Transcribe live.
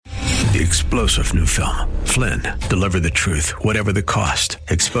The explosive new film, Flynn, deliver the truth, whatever the cost,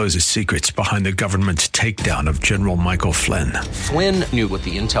 exposes secrets behind the government's takedown of General Michael Flynn. Flynn knew what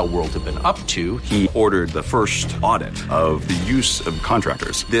the intel world had been up to. He ordered the first audit of the use of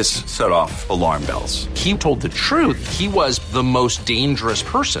contractors. This set off alarm bells. He told the truth. He was the most dangerous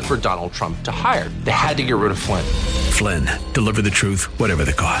person for Donald Trump to hire. They had to get rid of Flynn. Flynn, deliver the truth, whatever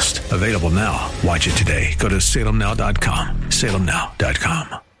the cost. Available now. Watch it today. Go to salemnow.com.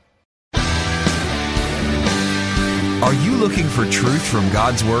 salemnow.com. Are you looking for truth from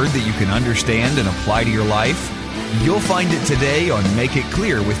God's Word that you can understand and apply to your life? You'll find it today on Make It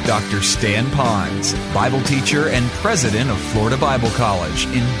Clear with Dr. Stan Ponz, Bible teacher and president of Florida Bible College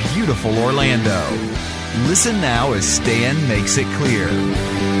in beautiful Orlando. Listen now as Stan makes it clear.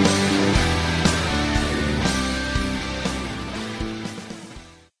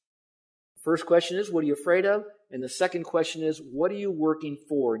 First question is, what are you afraid of? And the second question is, what are you working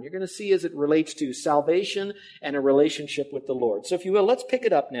for? And you're going to see as it relates to salvation and a relationship with the Lord. So if you will, let's pick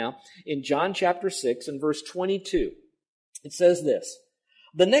it up now in John chapter 6 and verse 22. It says this,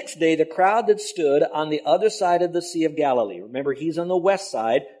 "The next day the crowd that stood on the other side of the Sea of Galilee," remember he's on the west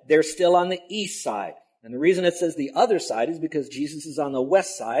side, they're still on the east side. And the reason it says the other side is because Jesus is on the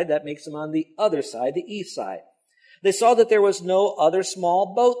west side. That makes him on the other side, the east side. "They saw that there was no other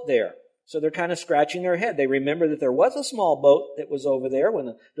small boat there." So they're kind of scratching their head. They remember that there was a small boat that was over there when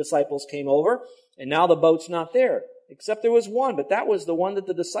the disciples came over, and now the boat's not there, except there was one, but that was the one that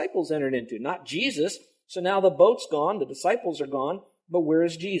the disciples entered into, not Jesus. So now the boat's gone, the disciples are gone, but where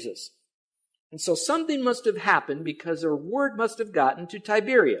is Jesus? And so something must have happened because a word must have gotten to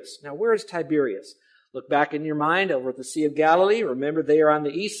Tiberias. Now, where is Tiberias? Look back in your mind over at the Sea of Galilee. Remember, they are on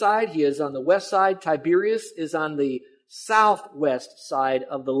the east side. He is on the west side. Tiberias is on the southwest side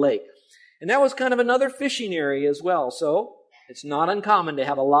of the lake. And that was kind of another fishing area as well. So it's not uncommon to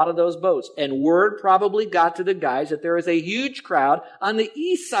have a lot of those boats. And word probably got to the guys that there is a huge crowd on the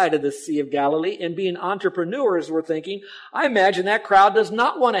east side of the Sea of Galilee. And being entrepreneurs, we're thinking, I imagine that crowd does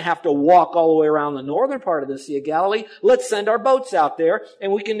not want to have to walk all the way around the northern part of the Sea of Galilee. Let's send our boats out there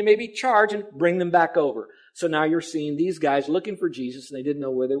and we can maybe charge and bring them back over. So now you're seeing these guys looking for Jesus and they didn't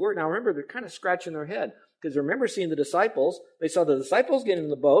know where they were. Now remember, they're kind of scratching their head. Because remember seeing the disciples. They saw the disciples get in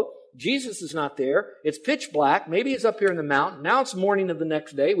the boat. Jesus is not there. It's pitch black. Maybe he's up here in the mountain. Now it's morning of the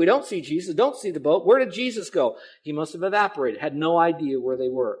next day. We don't see Jesus. Don't see the boat. Where did Jesus go? He must have evaporated. Had no idea where they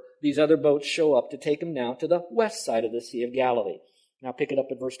were. These other boats show up to take him now to the west side of the Sea of Galilee. Now pick it up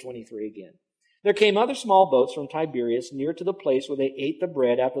at verse 23 again. "There came other small boats from Tiberias near to the place where they ate the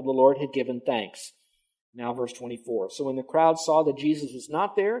bread after the Lord had given thanks." Now verse 24. "So when the crowd saw that Jesus was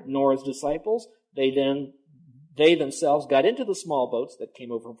not there, nor his disciples, they themselves got into the small boats that came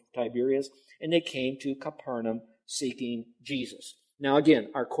over from Tiberias, and they came to Capernaum seeking Jesus." Now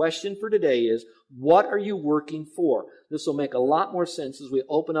again, our question for today is, what are you working for? This will make a lot more sense as we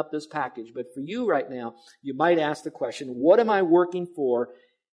open up this package. But for you right now, you might ask the question, what am I working for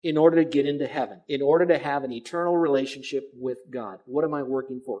in order to get into heaven? In order to have an eternal relationship with God? What am I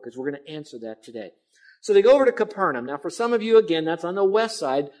working for? Because we're going to answer that today. So they go over to Capernaum. Now for some of you, again, that's on the west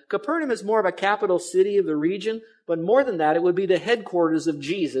side. Capernaum is more of a capital city of the region, but more than that, it would be the headquarters of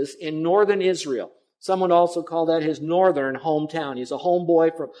Jesus in northern Israel. Some would also call that his northern hometown. He's a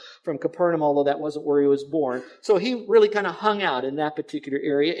homeboy from Capernaum, although that wasn't where he was born. So he really kind of hung out in that particular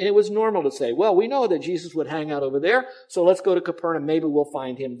area, and it was normal to say, well, we know that Jesus would hang out over there, so let's go to Capernaum. Maybe we'll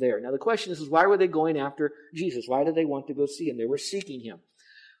find him there. Now the question is why were they going after Jesus? Why did they want to go see him? They were seeking him.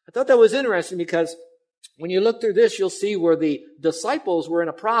 I thought that was interesting because when you look through this, you'll see where the disciples were in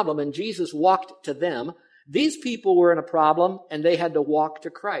a problem and Jesus walked to them. These people were in a problem and they had to walk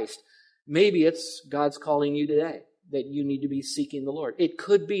to Christ. Maybe it's God's calling you today that you need to be seeking the Lord. It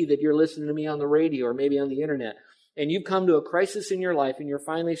could be that you're listening to me on the radio or maybe on the internet and you've come to a crisis in your life and you're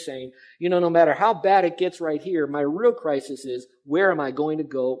finally saying, you know, no matter how bad it gets right here, my real crisis is, where am I going to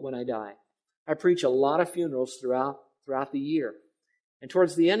go when I die? I preach a lot of funerals throughout the year. And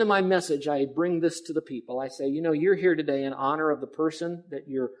towards the end of my message, I bring this to the people. I say, you know, you're here today in honor of the person that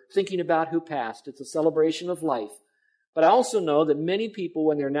you're thinking about who passed. It's a celebration of life. But I also know that many people,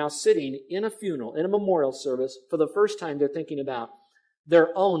 when they're now sitting in a funeral, in a memorial service, for the first time, they're thinking about their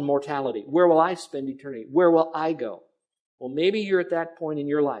own mortality. Where will I spend eternity? Where will I go? Well, maybe you're at that point in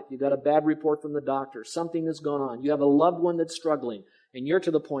your life. You got a bad report from the doctor. Something has gone on. You have a loved one that's struggling. And you're to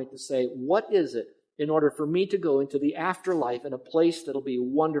the point to say, what is it in order for me to go into the afterlife in a place that'll be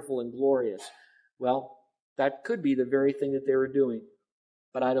wonderful and glorious? Well, that could be the very thing that they were doing,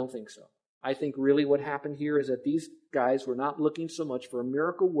 but I don't think so. I think really what happened here is that these guys were not looking so much for a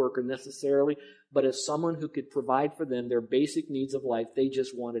miracle worker necessarily, but as someone who could provide for them their basic needs of life. They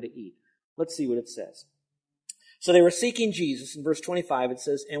just wanted to eat. Let's see what it says. So they were seeking Jesus. In verse 25 it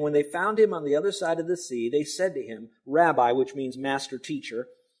says, and when they found him on the other side of the sea, they said to him, Rabbi, which means master teacher,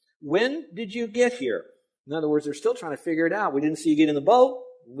 when did you get here? In other words, they're still trying to figure it out. We didn't see you get in the boat.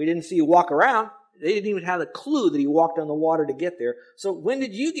 We didn't see you walk around. They didn't even have a clue that he walked on the water to get there. So when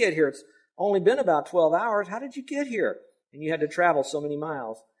did you get here? It's only been about 12 hours. How did you get here? And you had to travel so many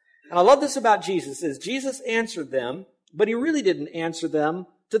miles. And I love this about Jesus, is Jesus answered them, but he really didn't answer them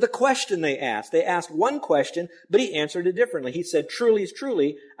to the question they asked. They asked one question, but he answered it differently. He said, truly,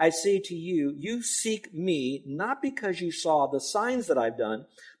 truly, I say to you, you seek me not because you saw the signs that I've done,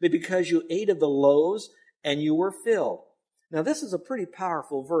 but because you ate of the loaves and you were filled. Now, this is a pretty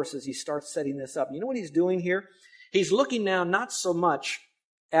powerful verse as he starts setting this up. You know what he's doing here? He's looking now not so much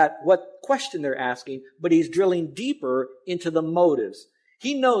at what question they're asking, but he's drilling deeper into the motives.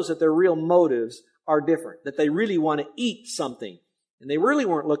 He knows that their real motives are different, that they really want to eat something. And they really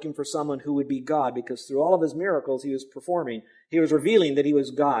weren't looking for someone who would be God, because through all of his miracles he was performing, he was revealing that he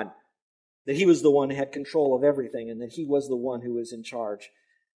was God, that he was the one who had control of everything, and that he was the one who was in charge,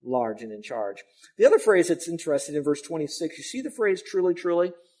 large and in charge. The other phrase that's interesting in verse 26, you see the phrase truly,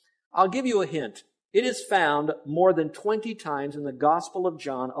 truly? I'll give you a hint. It is found more than 20 times in the Gospel of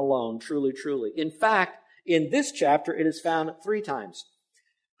John alone, truly, truly. In fact, in this chapter, it is found 3 times.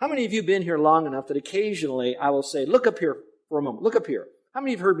 How many of you have been here long enough that occasionally I will say, look up here for a moment, look up here. How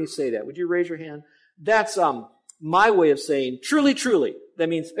many of you have heard me say that? Would you raise your hand? That's my way of saying truly, truly. That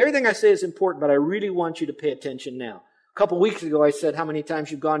means everything I say is important, but I really want you to pay attention now. A couple weeks ago, I said how many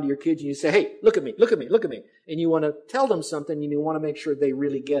times you've gone to your kids and you say, hey, look at me, look at me, look at me. And you want to tell them something and you want to make sure they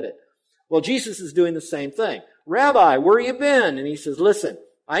really get it. Well, Jesus is doing the same thing. Rabbi, where you been? And he says, listen,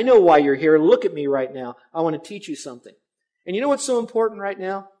 I know why you're here. Look at me right now. I want to teach you something. And you know what's so important right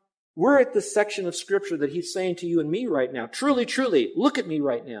now? We're at the section of Scripture that he's saying to you and me right now. Truly, truly, look at me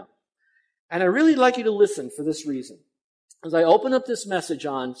right now. And I really like you to listen for this reason. As I open up this message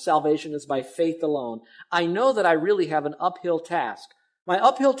on salvation is by faith alone, I know that I really have an uphill task. My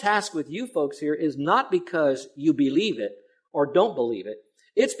uphill task with you folks here is not because you believe it or don't believe it.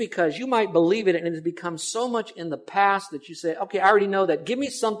 It's because you might believe it and it has become so much in the past that you say, okay, I already know that. Give me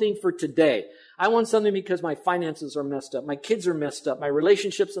something for today. I want something because my finances are messed up. My kids are messed up. My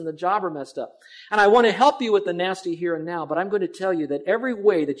relationships on the job are messed up. And I want to help you with the nasty here and now, but I'm going to tell you that every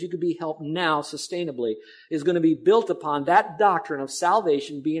way that you could be helped now sustainably is going to be built upon that doctrine of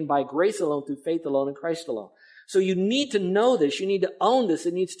salvation being by grace alone, through faith alone, in Christ alone. So you need to know this. You need to own this.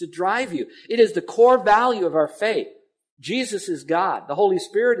 It needs to drive you. It is the core value of our faith. Jesus is God. The Holy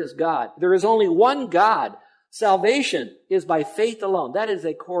Spirit is God. There is only one God. Salvation is by faith alone. That is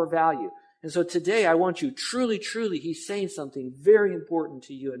a core value. And so today I want you truly, truly, he's saying something very important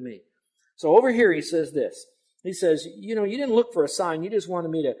to you and me. So over here he says this. He says, you know, you didn't look for a sign. You just wanted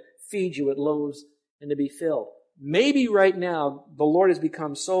me to feed you with loaves and to be filled. Maybe right now the Lord has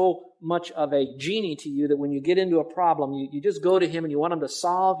become so much of a genie to you that when you get into a problem, you just go to him and you want him to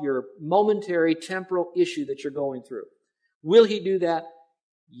solve your momentary temporal issue that you're going through. Will he do that?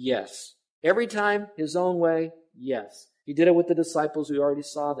 Yes. Every time, his own way? Yes. He did it with the disciples. We already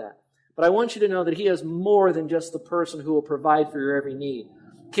saw that. But I want you to know that he is more than just the person who will provide for your every need.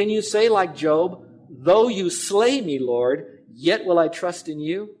 Can you say like Job, though you slay me, Lord, yet will I trust in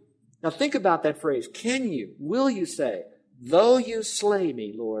you? Now think about that phrase. Can you? Will you say, though you slay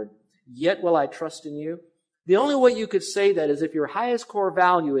me, Lord, yet will I trust in you? The only way you could say that is if your highest core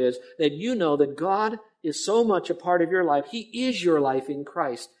value is that you know that God is so much a part of your life. He is your life in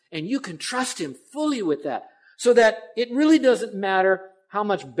Christ. And you can trust him fully with that. So that it really doesn't matter how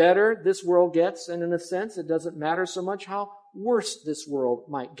much better this world gets. And in a sense, it doesn't matter so much how worse this world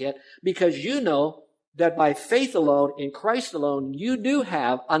might get. Because you know that by faith alone, in Christ alone, you do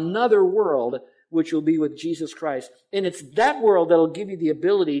have another world which will be with Jesus Christ. And it's that world that will give you the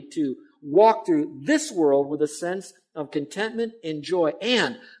ability to walk through this world with a sense of contentment and joy,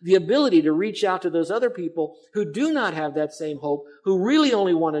 and the ability to reach out to those other people who do not have that same hope, who really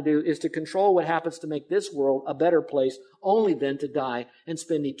only want to do is to control what happens to make this world a better place, only then to die and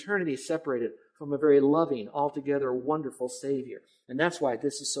spend eternity separated from a very loving, altogether wonderful Savior. And that's why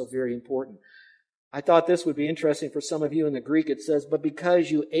this is so very important. I thought this would be interesting for some of you. In the Greek it says, but because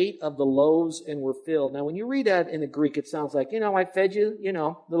you ate of the loaves and were filled. Now when you read that in the Greek, it sounds like, I fed you,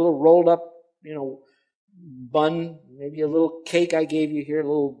 the little rolled up, bun, maybe a little cake I gave you here, a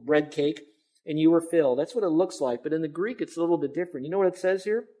little bread cake, and you were filled. That's what it looks like. But in the Greek, it's a little bit different. You know what it says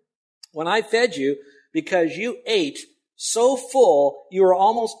here? When I fed you, because you ate so full you were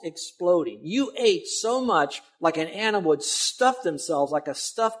almost exploding. You ate so much like an animal would stuff themselves like a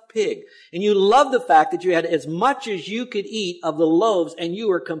stuffed pig. And you loved the fact that you had as much as you could eat of the loaves and you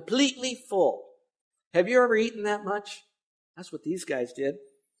were completely full. Have you ever eaten that much? That's what these guys did.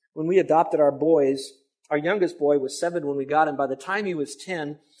 When we adopted our boys, our youngest boy was 7 when we got him. By the time he was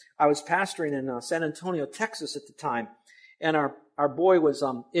 10, I was pastoring in San Antonio, Texas at the time. And our boy was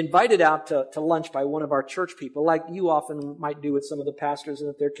invited out to lunch by one of our church people, like you often might do with some of the pastors, and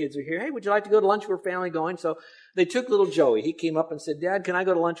if their kids are here, hey, would you like to go to lunch with our family going? So they took little Joey. He came up and said, Dad, can I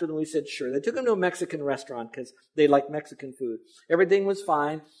go to lunch with him? We said, sure. They took him to a Mexican restaurant because they like Mexican food. Everything was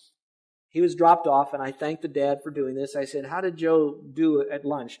fine. He was dropped off, and I thanked the dad for doing this. I said, how did Joe do at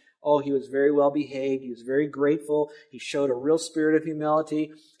lunch? Oh, he was very well behaved. He was very grateful. He showed a real spirit of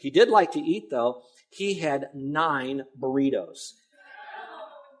humility. He did like to eat, though. He had 9 burritos.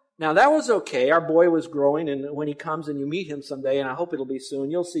 Now, that was okay. Our boy was growing, and when he comes and you meet him someday, and I hope it'll be soon,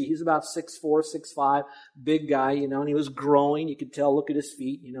 you'll see he's about 6'4", 6'5", big guy, and he was growing. You could tell, look at his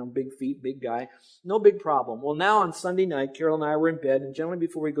feet, big feet, big guy. No big problem. Well, now on Sunday night, Carol and I were in bed, and generally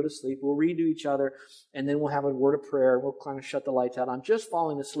before we go to sleep, we'll read to each other, and then we'll have a word of prayer. We'll kind of shut the lights out. I'm just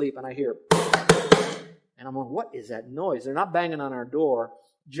falling asleep, and I hear, and I'm going, what is that noise? They're not banging on our door.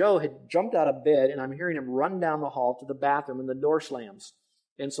 Joe had jumped out of bed, and I'm hearing him run down the hall to the bathroom, and the door slams.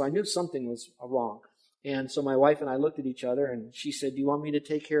 And so I knew something was wrong. And so my wife and I looked at each other, and she said, do you want me to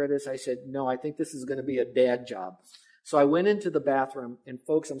take care of this? I said, no, I think this is going to be a dad job. So I went into the bathroom, and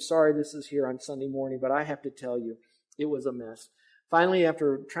folks, I'm sorry this is here on Sunday morning, but I have to tell you, it was a mess. Finally,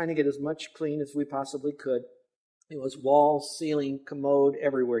 after trying to get as much clean as we possibly could, it was walls, ceiling, commode,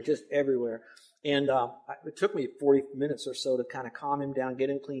 everywhere, just everywhere. And it took me 40 minutes or so to kind of calm him down,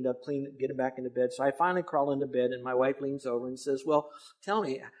 get him cleaned up, get him back into bed. So I finally crawl into bed, and my wife leans over and says, well, tell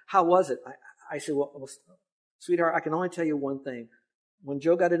me, how was it? I said, well, sweetheart, I can only tell you one thing. When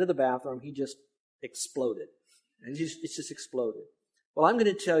Joe got into the bathroom, he just exploded. And it's just exploded. Well, I'm going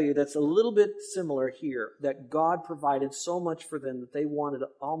to tell you that's a little bit similar here, that God provided so much for them that they wanted to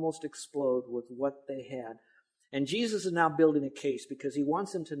almost explode with what they had. And Jesus is now building a case because he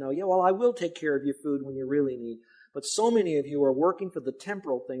wants them to know, I will take care of your food when you really need. But so many of you are working for the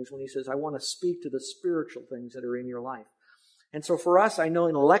temporal things when he says, I want to speak to the spiritual things that are in your life. And so for us, I know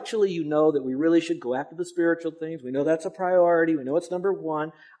intellectually you know that we really should go after the spiritual things. We know that's a priority. We know it's number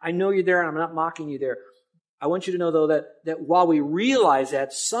one. I know you're there, and I'm not mocking you there. I want you to know, though, that while we realize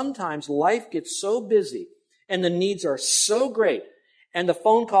that, sometimes life gets so busy and the needs are so great, and the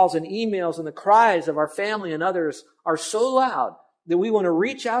phone calls and emails and the cries of our family and others are so loud that we want to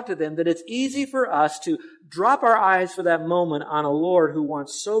reach out to them, that it's easy for us to drop our eyes for that moment on a Lord who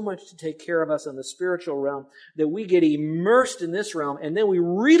wants so much to take care of us in the spiritual realm, that we get immersed in this realm, and then we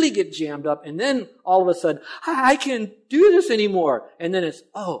really get jammed up, and then all of a sudden, I can't do this anymore. And then it's,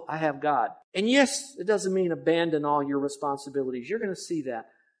 I have God. And yes, it doesn't mean abandon all your responsibilities. You're going to see that.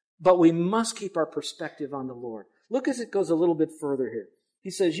 But we must keep our perspective on the Lord. Look as it goes a little bit further here. He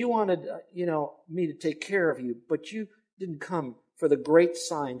says, you wanted, me to take care of you, but you didn't come for the great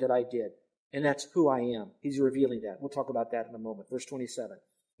sign that I did. And that's who I am. He's revealing that. We'll talk about that in a moment. Verse 27.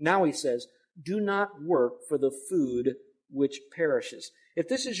 Now he says, do not work for the food which perishes. If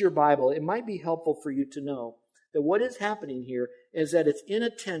this is your Bible, it might be helpful for you to know that what is happening here is that it's in a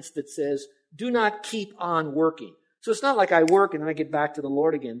tense that says, do not keep on working. So it's not like I work and then I get back to the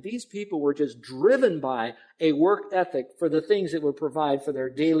Lord again. These people were just driven by a work ethic for the things that would provide for their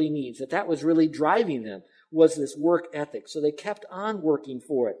daily needs. That was really driving them, was this work ethic. So they kept on working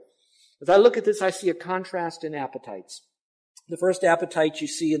for it. As I look at this, I see a contrast in appetites. The first appetite you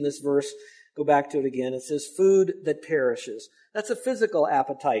see in this verse, go back to it again, it says food that perishes. That's a physical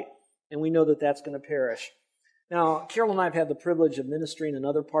appetite, and we know that that's going to perish. Now, Carol and I have had the privilege of ministering in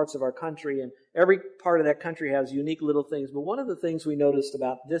other parts of our country, and every part of that country has unique little things. But one of the things we noticed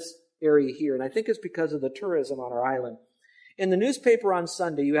about this area here, and I think it's because of the tourism on our island, in the newspaper on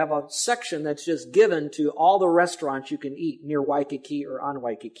Sunday, you have a section that's just given to all the restaurants you can eat near Waikiki or on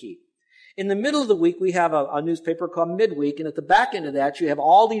Waikiki. In the middle of the week, we have a newspaper called Midweek, and at the back end of that, you have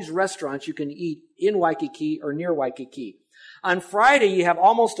all these restaurants you can eat in Waikiki or near Waikiki. On Friday, you have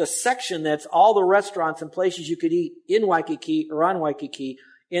almost a section that's all the restaurants and places you could eat in Waikiki or on Waikiki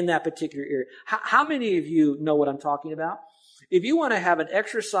in that particular area. How many of you know what I'm talking about? If you want to have an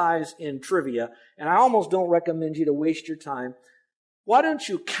exercise in trivia, and I almost don't recommend you to waste your time, why don't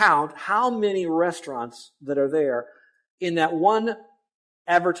you count how many restaurants that are there in that one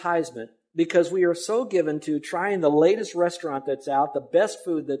advertisement? Because we are so given to trying the latest restaurant that's out, the best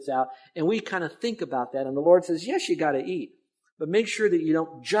food that's out, and we kind of think about that. And the Lord says, yes, you got to eat, but make sure that you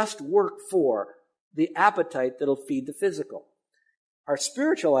don't just work for the appetite that'll feed the physical. Our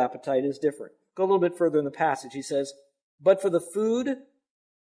spiritual appetite is different. Go a little bit further in the passage. He says, but for the food,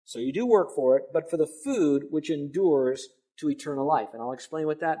 so you do work for it, but for the food which endures to eternal life. And I'll explain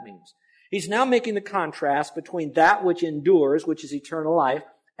what that means. He's now making the contrast between that which endures, which is eternal life,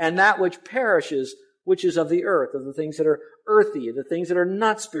 and that which perishes, which is of the earth, of the things that are earthy, the things that are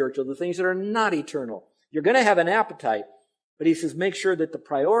not spiritual, the things that are not eternal. You're going to have an appetite, but he says make sure that the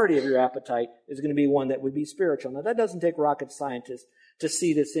priority of your appetite is going to be one that would be spiritual. Now that doesn't take rocket scientists to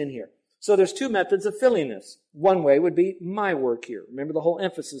see this in here. So there's two methods of filling this. One way would be my work here. Remember, the whole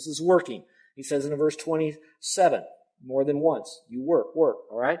emphasis is working. He says in verse 27, more than once, you work, all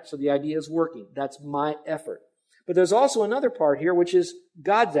right? So the idea is working. That's my effort. But there's also another part here, which is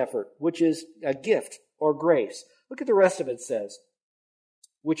God's effort, which is a gift or grace. Look at the rest of it. It says,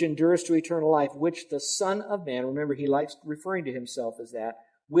 which endures to eternal life, which the Son of Man, remember he likes referring to himself as that,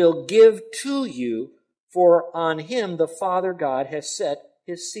 will give to you, for on him the Father God has set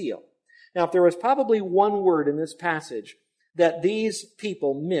his seal. Now, if there was probably one word in this passage that these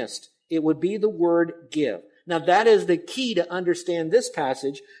people missed, it would be the word give. Now, that is the key to understand this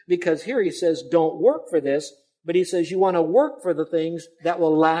passage, because here he says, don't work for this, but he says you want to work for the things that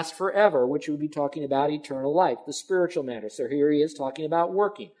will last forever, which would be talking about eternal life, the spiritual matter. So here he is talking about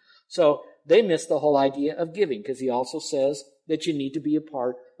working. So they missed the whole idea of giving, because he also says that you need to be a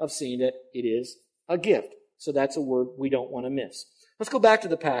part of seeing that it is a gift. So that's a word we don't want to miss. Let's go back to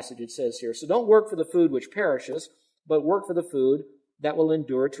the passage. It says here, so don't work for the food which perishes, but work for the food that will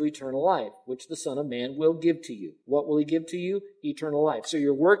endure to eternal life, which the Son of Man will give to you. What will he give to you? Eternal life. So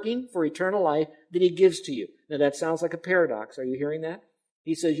you're working for eternal life that he gives to you. Now that sounds like a paradox. Are you hearing that?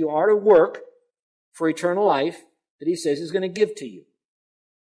 He says you are to work for eternal life that he says he's going to give to you.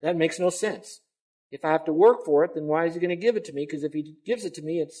 That makes no sense. If I have to work for it, then why is he going to give it to me? Because if he gives it to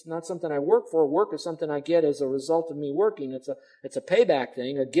me, it's not something I work for. Work is something I get as a result of me working. It's a payback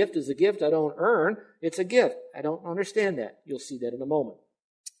thing. A gift is a gift I don't earn. It's a gift. I don't understand that. You'll see that in a moment.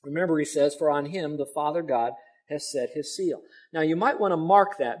 Remember, he says, for on him the Father God has set his seal. Now, you might want to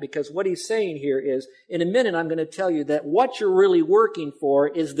mark that, because what he's saying here is, in a minute, I'm going to tell you that what you're really working for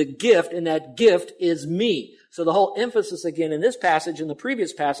is the gift, and that gift is me. So the whole emphasis again in this passage and the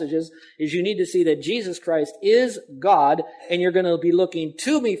previous passages is you need to see that Jesus Christ is God, and you're going to be looking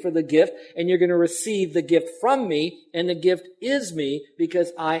to me for the gift, and you're going to receive the gift from me, and the gift is me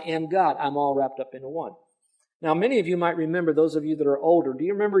because I am God. I'm all wrapped up into one. Now, many of you might remember, those of you that are older, do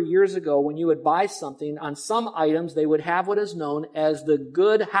you remember years ago when you would buy something, on some items they would have what is known as the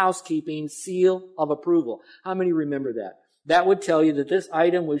Good Housekeeping Seal of Approval? How many remember that? That would tell you that this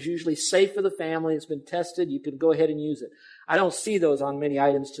item was usually safe for the family. It's been tested. You could go ahead and use it. I don't see those on many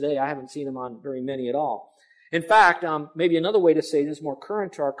items today. I haven't seen them on very many at all. In fact, maybe another way to say this, more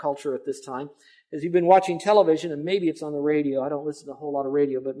current to our culture at this time, is you've been watching television, and maybe it's on the radio. I don't listen to a whole lot of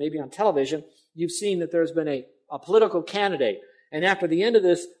radio, but maybe on television, you've seen that there's been a political candidate. And after the end of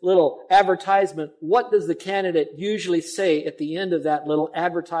this little advertisement, what does the candidate usually say at the end of that little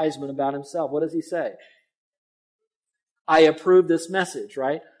advertisement about himself? What does he say? I approve this message,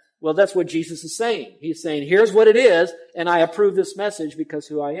 right? Well, that's what Jesus is saying. He's saying, here's what it is, and I approve this message because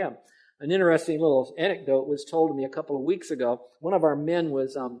who I am. An interesting little anecdote was told to me a couple of weeks ago. One of our men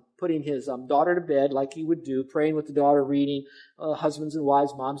was putting his daughter to bed like he would do, praying with the daughter, reading. Husbands and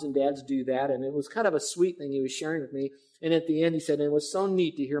wives, moms and dads do that. And it was kind of a sweet thing he was sharing with me. And at the end, he said, it was so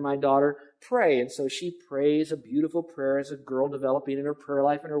neat to hear my daughter pray. And so she prays a beautiful prayer as a girl developing in her prayer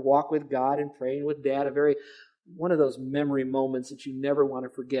life and her walk with God and praying with Dad, one of those memory moments that you never want to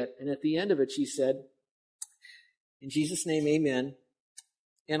forget. And at the end of it, she said, in Jesus' name, amen.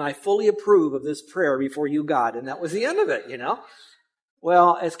 And I fully approve of this prayer before you, God. And that was the end of it, you know.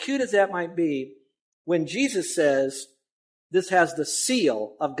 Well, as cute as that might be, when Jesus says, this has the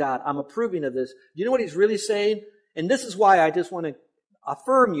seal of God, I'm approving of this, do you know what he's really saying? And this is why I just want to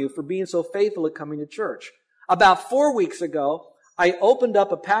affirm you for being so faithful at coming to church. About 4 weeks ago, I opened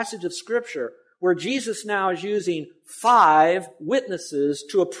up a passage of Scripture where Jesus now is using 5 witnesses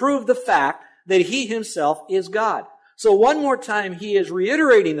to approve the fact that he himself is God. So one more time, he is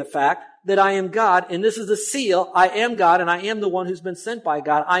reiterating the fact that I am God, and this is the seal. I am God, and I am the one who's been sent by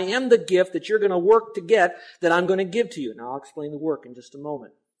God. I am the gift that you're going to work to get, that I'm going to give to you. Now, I'll explain the work in just a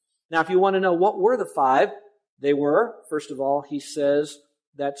moment. Now, if you want to know what were the 5, they were, first of all, he says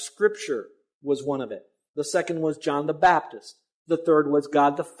that Scripture was one of it. The second was John the Baptist. The third was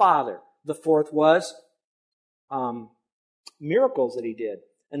God the Father. The fourth was miracles that he did.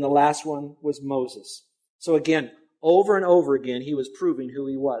 And the last one was Moses. So again, over and over again, he was proving who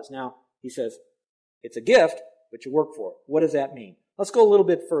he was. Now, he says, it's a gift, but you work for it. What does that mean? Let's go a little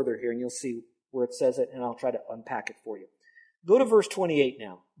bit further here, and you'll see where it says it, and I'll try to unpack it for you. Go to verse 28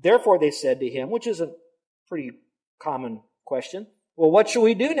 now. Therefore they said to him, which is a pretty common question, well, what shall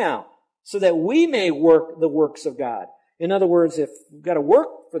we do now so that we may work the works of God? In other words, if we've got to work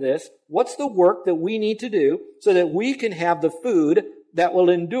for this, what's the work that we need to do so that we can have the food that will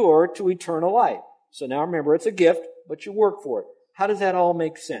endure to eternal life? So now remember, it's a gift, but you work for it. How does that all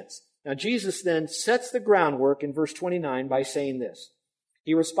make sense? Now Jesus then sets the groundwork in verse 29 by saying this.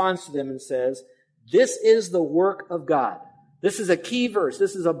 He responds to them and says, this is the work of God. This is a key verse.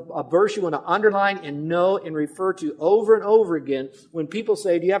 This is a verse you want to underline and know and refer to over and over again. When people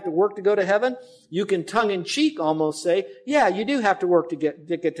say, do you have to work to go to heaven? You can tongue-in-cheek almost say, yeah, you do have to work to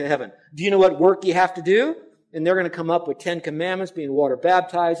get to heaven. Do you know what work you have to do? And they're going to come up with 10 commandments, being water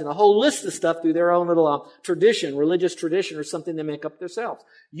baptized, and a whole list of stuff through their own little tradition, religious tradition, or something they make up themselves.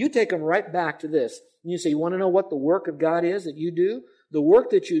 You take them right back to this. And you say, you want to know what the work of God is that you do? The work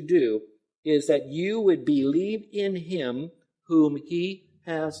that you do is that you would believe in Him whom He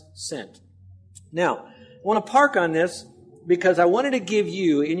has sent. Now, I want to park on this because I wanted to give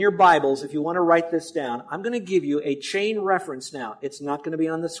you, in your Bibles, if you want to write this down, I'm going to give you a chain reference now. It's not going to be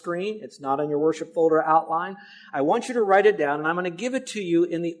on the screen. It's not on your worship folder outline. I want you to write it down, and I'm going to give it to you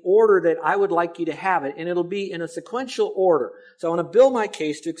in the order that I would like you to have it, and it'll be in a sequential order. So I want to build my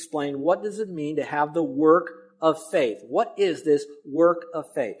case to explain what does it mean to have the work of faith. What is this work of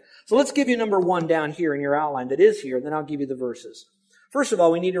faith? So let's give you number 1 down here in your outline that is here, and then I'll give you the verses. First of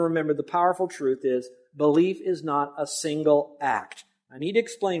all, we need to remember the powerful truth is belief is not a single act. I need to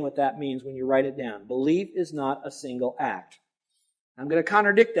explain what that means when you write it down. Belief is not a single act. I'm going to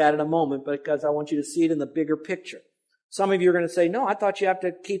contradict that in a moment because I want you to see it in the bigger picture. Some of you are going to say, no, I thought you have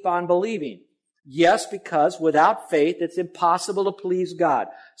to keep on believing. Yes, because without faith, it's impossible to please God.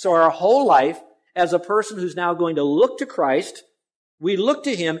 So our whole life, as a person who's now going to look to Christ, we look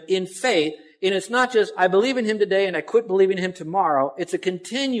to Him in faith, and it's not just, I believe in Him today and I quit believing in Him tomorrow. It's a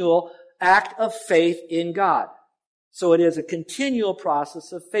continual act of faith in God. So it is a continual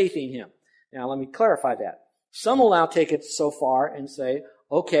process of faithing Him. Now, let me clarify that. Some will now take it so far and say,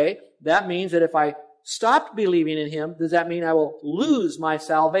 okay, that means that if I stopped believing in Him, does that mean I will lose my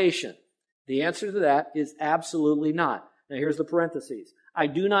salvation? The answer to that is absolutely not. Now, here's the parentheses. I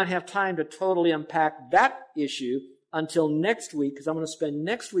do not have time to totally unpack that issue until next week, because I'm going to spend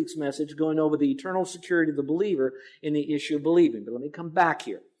next week's message going over the eternal security of the believer in the issue of believing. But let me come back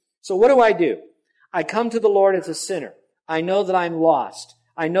here. So what do? I come to the Lord as a sinner. I know that I'm lost.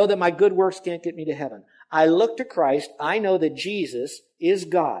 I know that my good works can't get me to heaven. I look to Christ. I know that Jesus is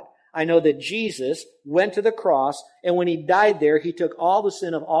God. I know that Jesus went to the cross, and when He died there, He took all the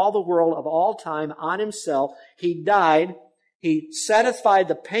sin of all the world of all time on Himself. He died. He satisfied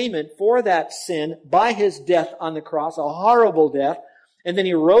the payment for that sin by His death on the cross, a horrible death. And then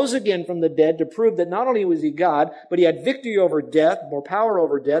He rose again from the dead to prove that not only was He God, but He had victory over death, more power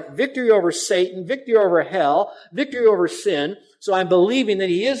over death, victory over Satan, victory over hell, victory over sin. So I'm believing that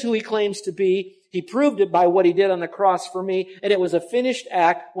He is who He claims to be. He proved it by what He did on the cross for me, and it was a finished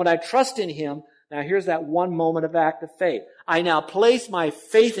act when I trust in Him. Now here's that one moment of act of faith. I now place my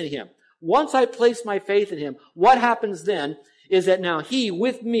faith in Him. Once I place my faith in Him, what happens then is that now He,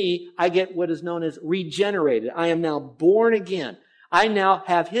 with me, I get what is known as regenerated. I am now born again. I now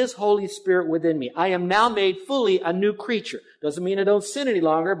have His Holy Spirit within me. I am now made fully a new creature. Doesn't mean I don't sin any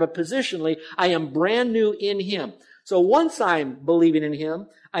longer, but positionally, I am brand new in Him. So once I'm believing in Him,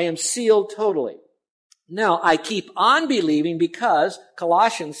 I am sealed totally. Now, I keep on believing because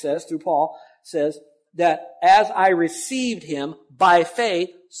Colossians says, through Paul, says that as I received Him by faith,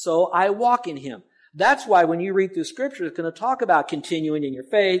 so I walk in Him. That's why when you read through Scripture, it's going to talk about continuing in your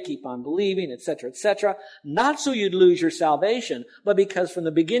faith, keep on believing, etc., etc. Not so you'd lose your salvation, but because from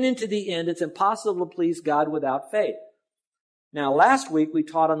the beginning to the end, it's impossible to please God without faith. Now, last week, we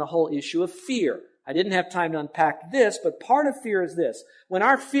taught on the whole issue of fear. I didn't have time to unpack this, but part of fear is this. When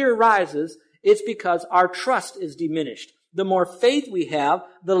our fear rises, it's because our trust is diminished. The more faith we have,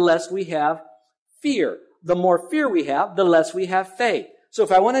 the less we have fear. The more fear we have, the less we have faith. So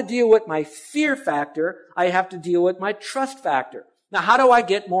if I want to deal with my fear factor, I have to deal with my trust factor. Now, how do I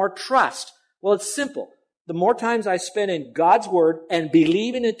get more trust? Well, it's simple. The more times I spend in God's Word and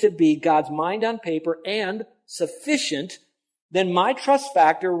believing it to be God's mind on paper and sufficient, then my trust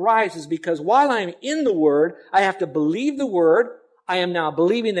factor rises because while I'm in the Word, I have to believe the Word. I am now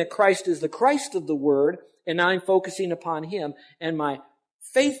believing that Christ is the Christ of the Word, and now I'm focusing upon Him, and my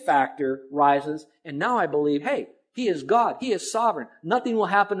faith factor rises, and now I believe, hey, He is God. He is sovereign. Nothing will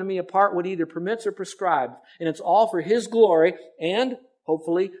happen to me apart what He either permits or prescribes. And it's all for His glory and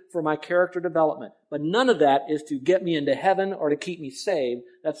hopefully for my character development. But none of that is to get me into heaven or to keep me saved.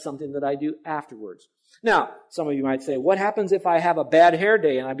 That's something that I do afterwards. Now, some of you might say, what happens if I have a bad hair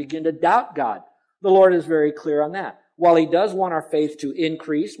day and I begin to doubt God? The Lord is very clear on that. While He does want our faith to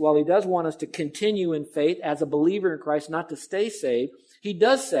increase, while He does want us to continue in faith as a believer in Christ, not to stay saved, He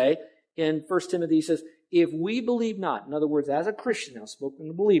does say in 1 Timothy, He says, if we believe not, in other words, as a Christian now, spoken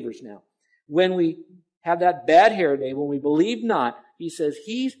to believers now, when we have that bad hair day, when we believe not, He says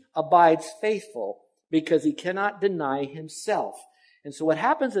He abides faithful because He cannot deny Himself. And so what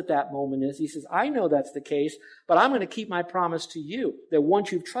happens at that moment is He says, I know that's the case, but I'm going to keep my promise to you that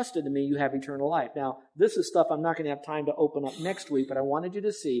once you've trusted in me, you have eternal life. Now, this is stuff I'm not going to have time to open up next week, but I wanted you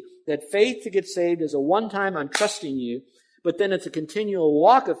to see that faith to get saved is a one-time I'm trusting you, but then it's a continual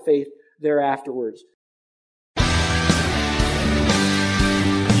walk of faith thereafterwards.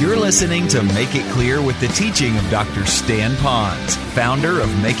 You're listening to Make It Clear with the teaching of Dr. Stan Ponz, founder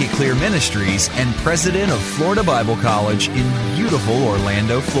of Make It Clear Ministries and president of Florida Bible College in beautiful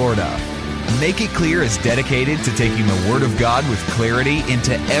Orlando, Florida. Make It Clear is dedicated to taking the Word of God with clarity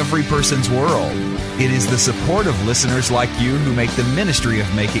into every person's world. It is the support of listeners like you who make the ministry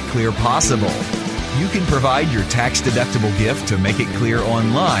of Make It Clear possible. You can provide your tax-deductible gift to Make It Clear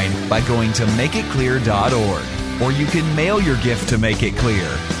online by going to makeitclear.org. Or you can mail your gift to Make It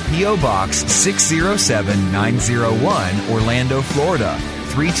Clear, P.O. Box 607901, Orlando, Florida,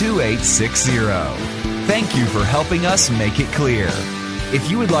 32860. Thank you for helping us make it clear. If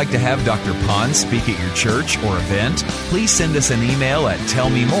you would like to have Dr. Ponz speak at your church or event, please send us an email at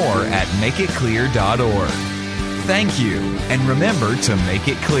tellmemore@makeitclear.org. Thank you, and remember to make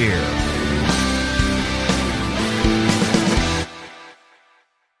it clear.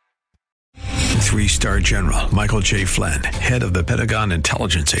 Three-star General Michael J. Flynn, head of the Pentagon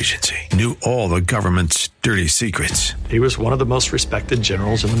Intelligence Agency, knew all the government's dirty secrets. He was one of the most respected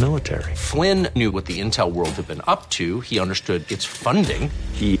generals in the military. Flynn knew what the intel world had been up to. He understood its funding.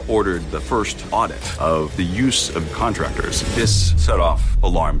 He ordered the first audit of the use of contractors. This set off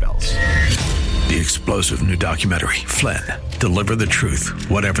alarm bells. The explosive new documentary, Flynn, Deliver the Truth,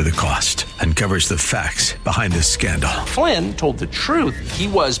 Whatever the Cost, uncovers the facts behind this scandal. Flynn told the truth. He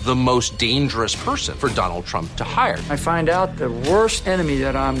was the most dangerous person for Donald Trump to hire. I find out the worst enemy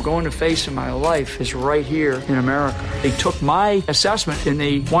that I'm going to face in my life is right here in America. They took my assessment and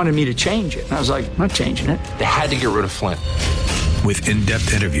they wanted me to change it. And I was like, I'm not changing it. They had to get rid of Flynn. With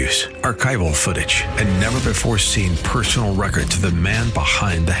in-depth interviews, archival footage, and never-before-seen personal records of the man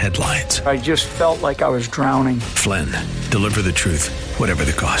behind the headlines. I just felt like I was drowning. Flynn, Deliver the Truth, Whatever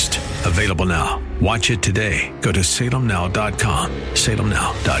the Cost. Available now. Watch it today. Go to salemnow.com.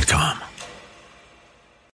 salemnow.com.